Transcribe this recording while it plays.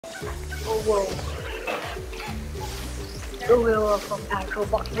Oh whoa. The wheel from Astro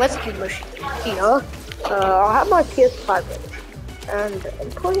Rescue Machine here. I have my PS5 ready, and I'm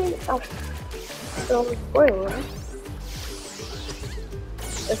putting up some PLAYROOM.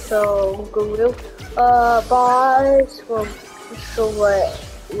 So Google buys from Astro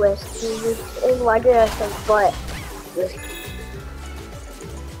Rescue and why did I say but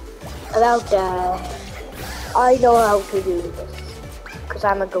about that? I know how to do this because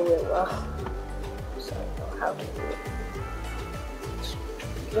I'm a gorilla, so I know how to do it.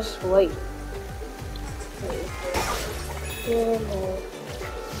 Just wait. We'll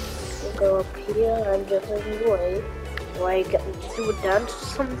go up here and just wait. Like do a dance or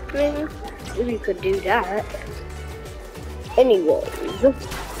something. Maybe you could do that. Anyways,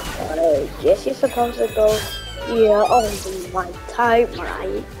 guess you're supposed to go here on my time,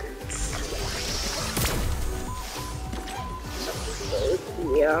 right?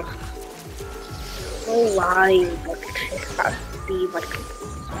 Yeah. Oh, why? But it has to be like.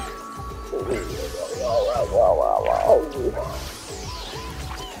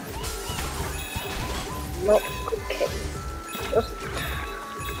 No, okay.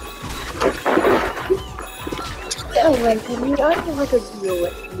 Get away from me. I don't want to deal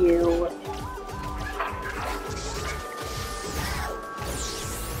with you.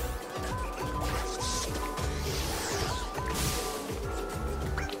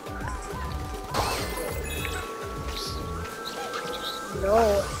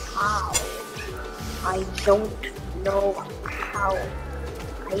 Know how. I don't know how.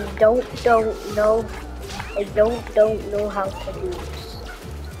 I don't know. I don't know how to do this.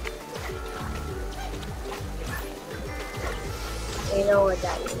 You know what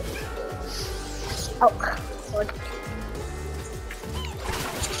that is. Oh, what?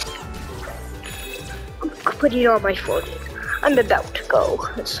 Put it on my phone. I'm about to go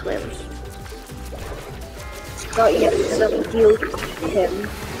and swim. Not yet, because I'm dealing with him.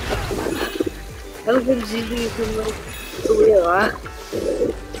 Everything's easy from the gorilla.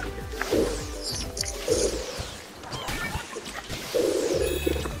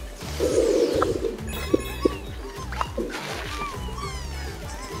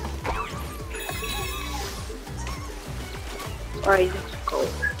 Alright, let's go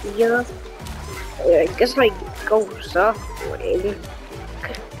here. I guess my goes up.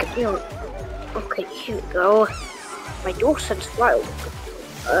 You know, okay, here we go. My DualSense wild.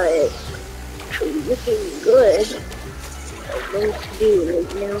 Actually looking good. I'm going to do right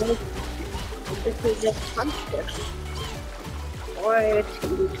now. This is just punch this. Or to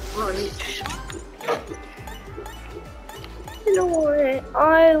punch. You know what? I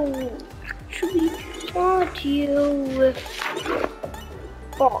actually want you with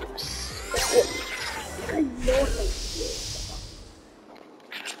boss. I know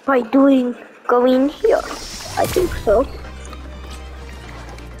by going here. I think so.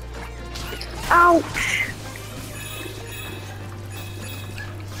 Ouch!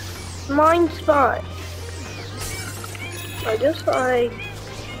 Mine spot. I guess I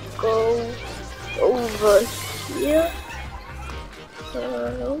go over here.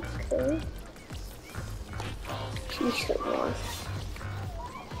 Okay. See someone.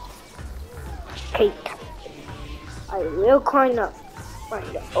 Okay. I will climb up. Find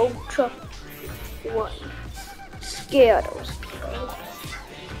the ultra one. Scared of people.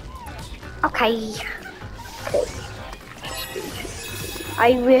 Okay. Okay.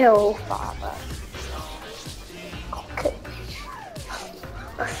 I will, Father. Okay.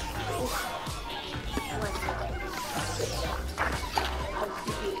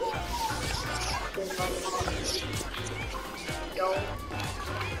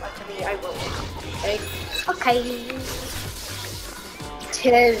 I will. Okay. Okay.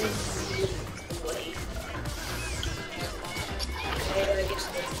 10.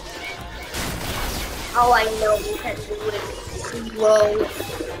 Oh, I know you can do it. Whoa.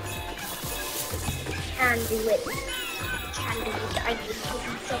 Can do it. Can do it. I need to do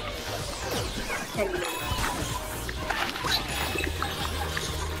something. Can do it.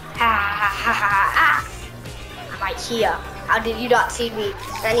 Ha. I'm right here. How did you not see me?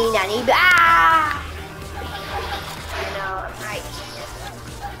 Nanny. Ah! You know, I'm right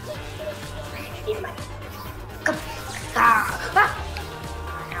here. In my.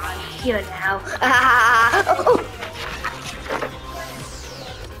 I'm here now. Oh.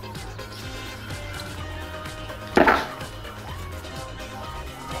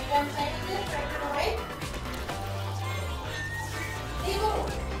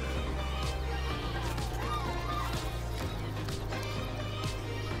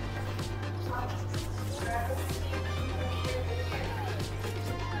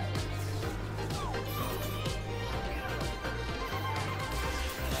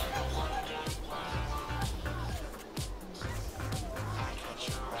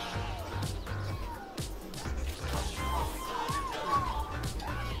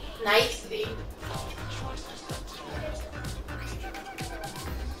 nicely.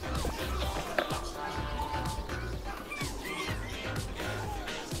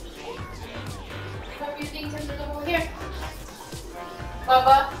 Put your things in the over here.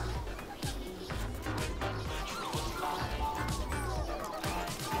 Bubba.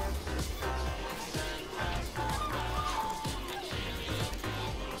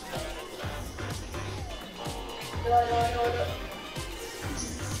 No.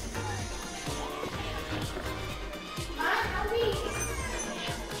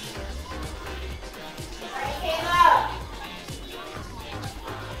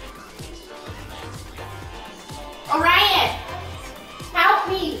 Orion, help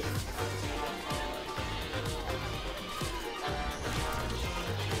me.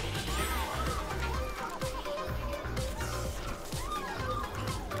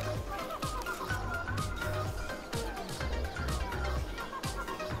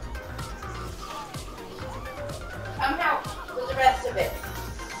 Come help with the rest of it.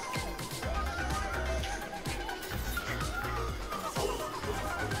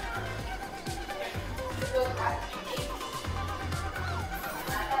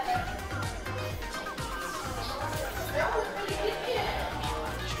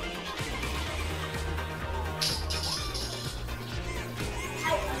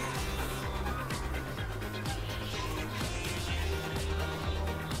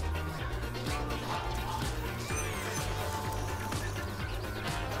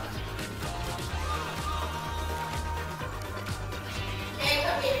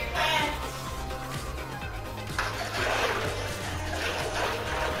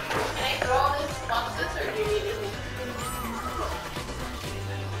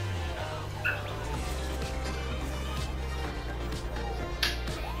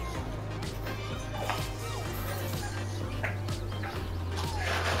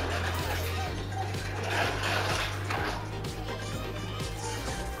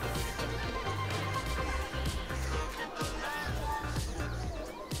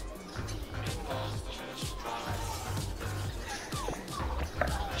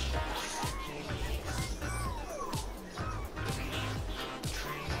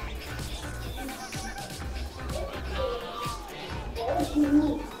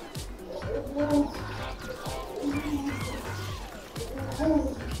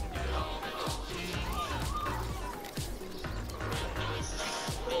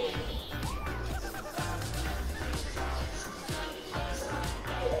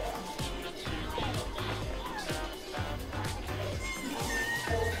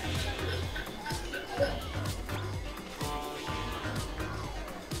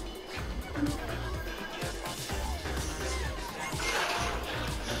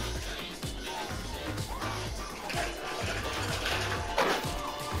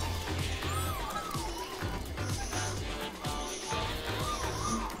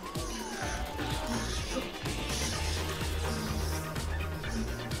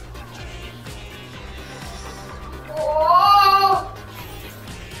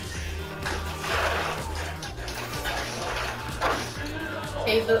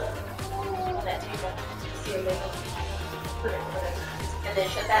 Okay, look on that table. See your label. Put it. And then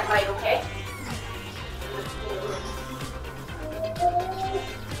shut that light, okay?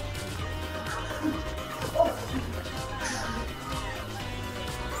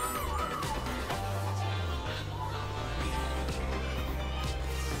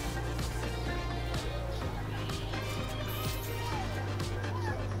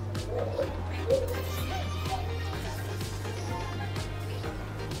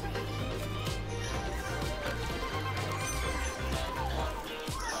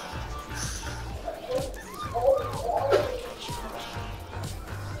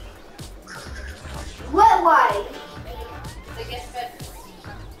 What light? The guest bedroom.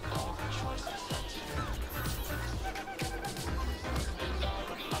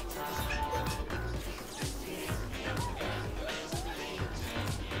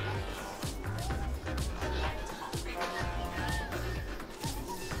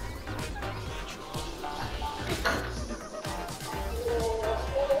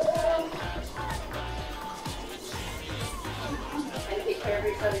 And take care of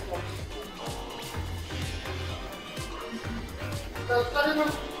your other phone. Go to the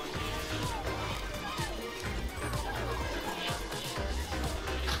room.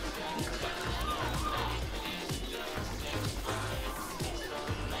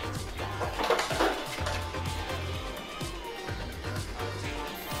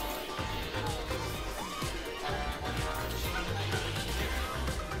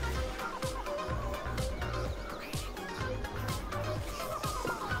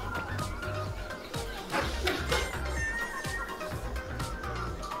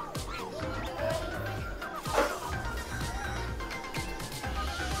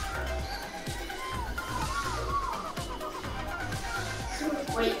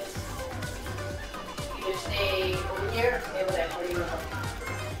 Wait. You just stay over here or stay over there? Where do you want to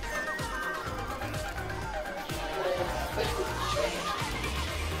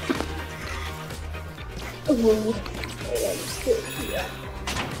go? Ooh. I'm still here.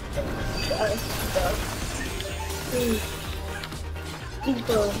 Try stuff.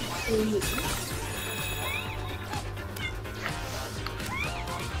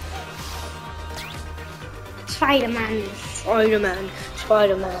 Spider-Man. Spider-Man.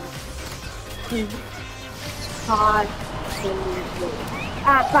 Spider-Man.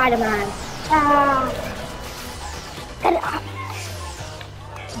 Spider-Man. Get up.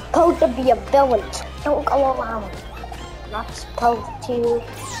 Supposed to be a villain. Don't go around. Not supposed to.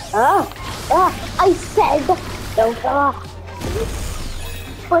 I said don't go.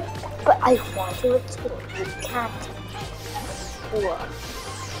 But I want to explain. You can't. What?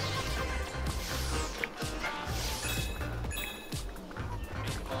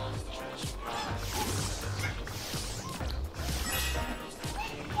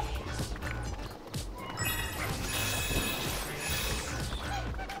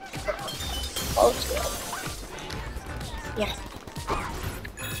 Yes.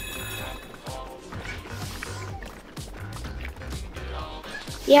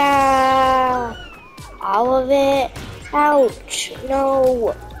 Yeah, all of it. Ouch!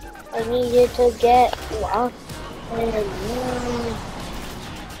 No, I needed to get lost. There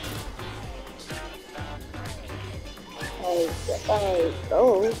I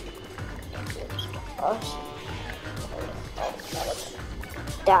go.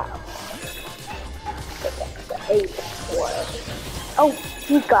 Down. Oh,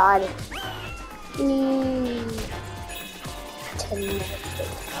 you got it. 10 minutes.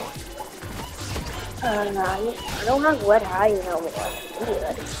 I don't have wet eyes no more. Good.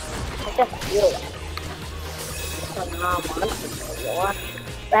 I just feel it.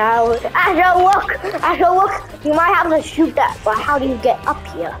 Astro, look! Astro, look! You might have to shoot that, but how do you get up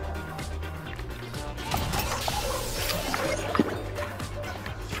here?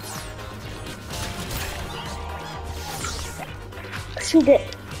 Shoot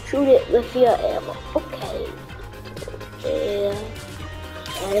it. Shoot it with your ammo. Okay.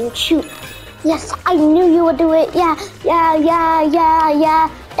 And shoot. Yes, I knew you would do it. Yeah. Da da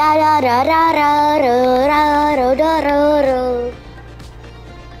da da da da da da da.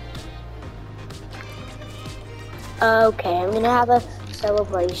 Okay, I'm gonna have a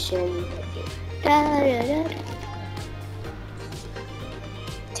celebration. Da da da da.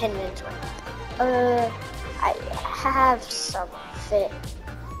 10 minutes left. I have something.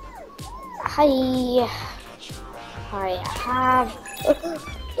 I have.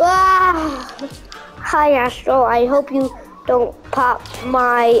 Hi, Astro. I hope you don't pop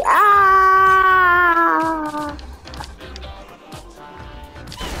my.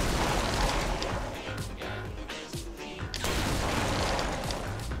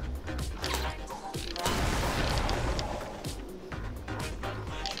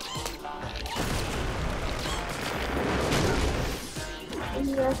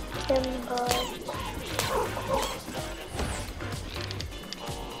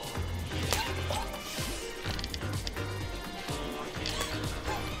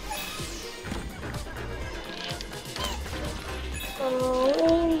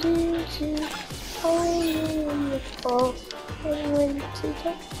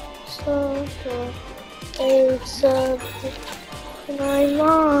 It's in my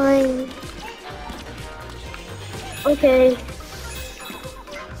mind. Okay.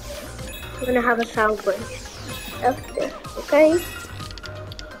 We're gonna have a sound break after, okay?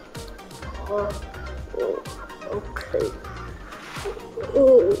 Okay.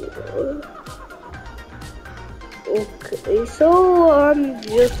 Okay, so I'm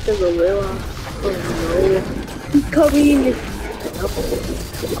just a gorilla. Oh no. He's coming.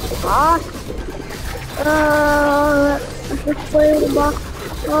 Let's play with the box.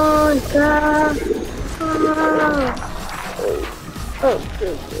 Oh,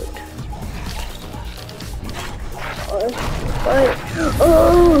 good.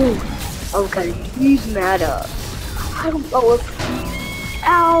 Okay, he's mad at us. I don't know if.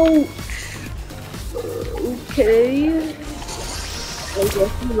 Ouch! Okay. I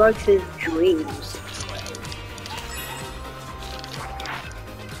guess he likes his dreams.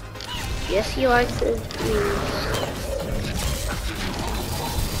 Yes, he likes his dreams.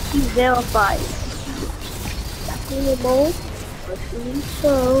 He's verified. Animal. Actually,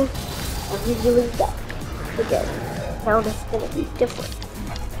 so. And he's doing that. Again. Now it's gonna be different.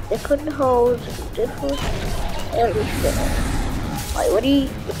 Different holes, different everything. Alright,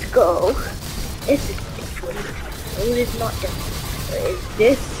 let's go. This is different. It is not different. Is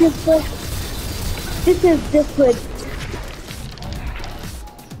this different? This is different.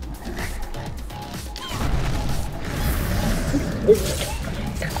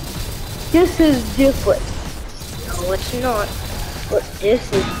 This is different. No, it's not. But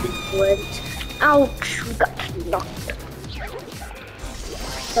this is different. Ouch, we got knocked.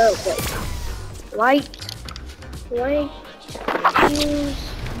 Okay. White views.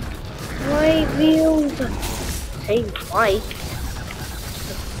 White views. Say white.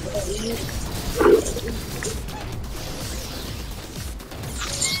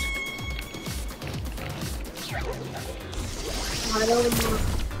 I don't know.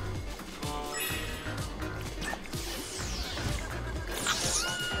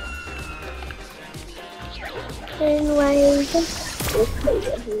 Anyways, okay,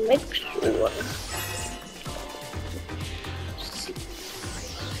 next one.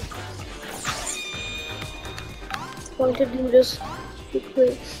 Want to do this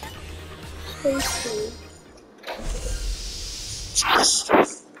quickly.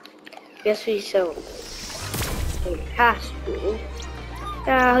 Guess we so it has to.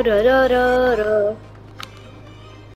 Da da da da da.